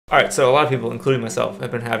All right, so a lot of people, including myself,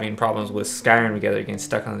 have been having problems with Skyrim Together getting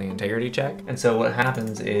stuck on the integrity check. And so what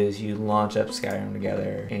happens is you launch up Skyrim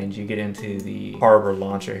Together and you get into the Harbor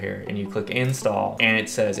launcher here and you click install and it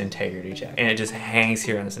says integrity check. And it just hangs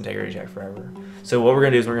here on this integrity check forever. So what we're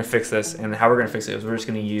gonna do is we're gonna fix this, and how we're gonna fix it is we're just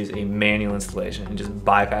gonna use a manual installation and just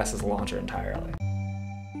bypass this launcher entirely.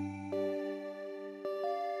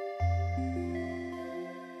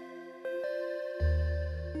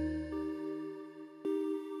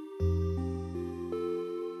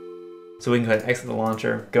 So we can go ahead and exit the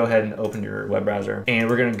launcher, go ahead and open your web browser, and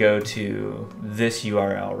we're gonna go to this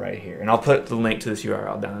URL right here. And I'll put the link to this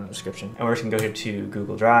URL down in the description. And we're just gonna go here to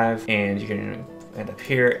Google Drive, and you're gonna end up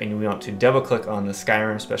here, and we want to double click on the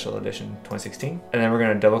Skyrim Special Edition 2016. And then we're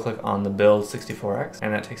gonna double click on the build 64X,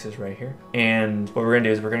 and that takes us right here. And what we're gonna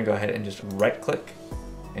do is we're gonna go ahead and just right click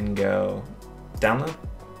and go download.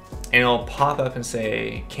 And it'll pop up and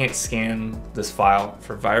say, can't scan this file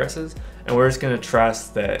for viruses. And we're just gonna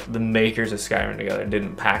trust that the makers of Skyrim Together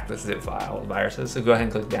didn't pack this zip file with viruses. So go ahead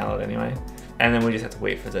and click download anyway. And then we just have to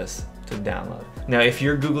wait for this to download. Now, if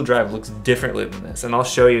your Google Drive looks differently than this, and I'll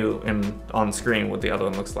show you on screen what the other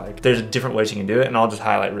one looks like, there's different ways you can do it, and I'll just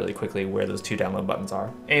highlight really quickly where those two download buttons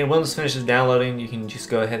are. And when this finishes downloading, you can just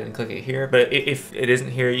go ahead and click it here. But if it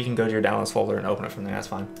isn't here, you can go to your downloads folder and open it from there, that's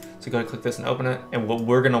fine. So go ahead and click this and open it. And what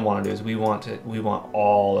we're gonna wanna do is we want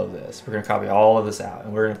all of this. We're gonna copy all of this out,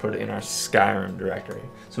 and we're gonna put it in our Skyrim directory.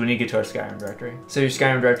 So we need to get to our Skyrim directory. So your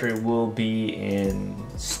Skyrim directory will be in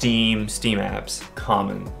Steam, Steam Apps,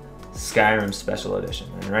 Common, Skyrim Special Edition,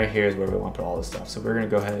 and right here is where we want to put all this stuff. So we're going to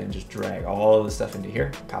go ahead and just drag all of this stuff into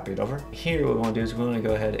here, copy it over. Here what we want to do is we want to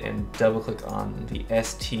go ahead and double click on the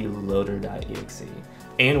stloader.exe.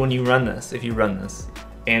 And when you run this, if you run this,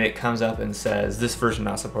 and it comes up and says this version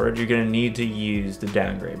not supported, you're going to need to use the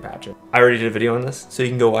downgrade patcher. I already did a video on this, so you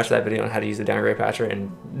can go watch that video on how to use the downgrade patcher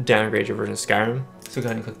and downgrade your version of Skyrim. So go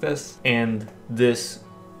ahead and click this, and this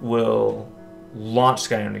will launch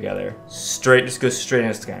Skyrim Together. Just go straight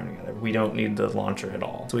into Skyrim Together. We don't need the launcher at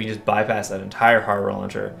all. So we just bypass that entire Harbor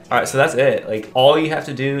launcher. All right, so that's it. Like, all you have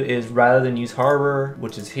to do is, rather than use Harbor,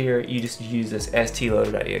 which is here, you just use this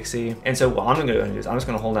stloader.exe. And so what I'm gonna go ahead and do is I'm just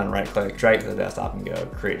gonna hold down right click, drag it to the desktop and go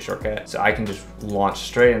create a shortcut. So I can just launch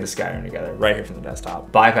straight into Skyrim Together right here from the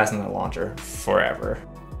desktop, bypassing that launcher forever.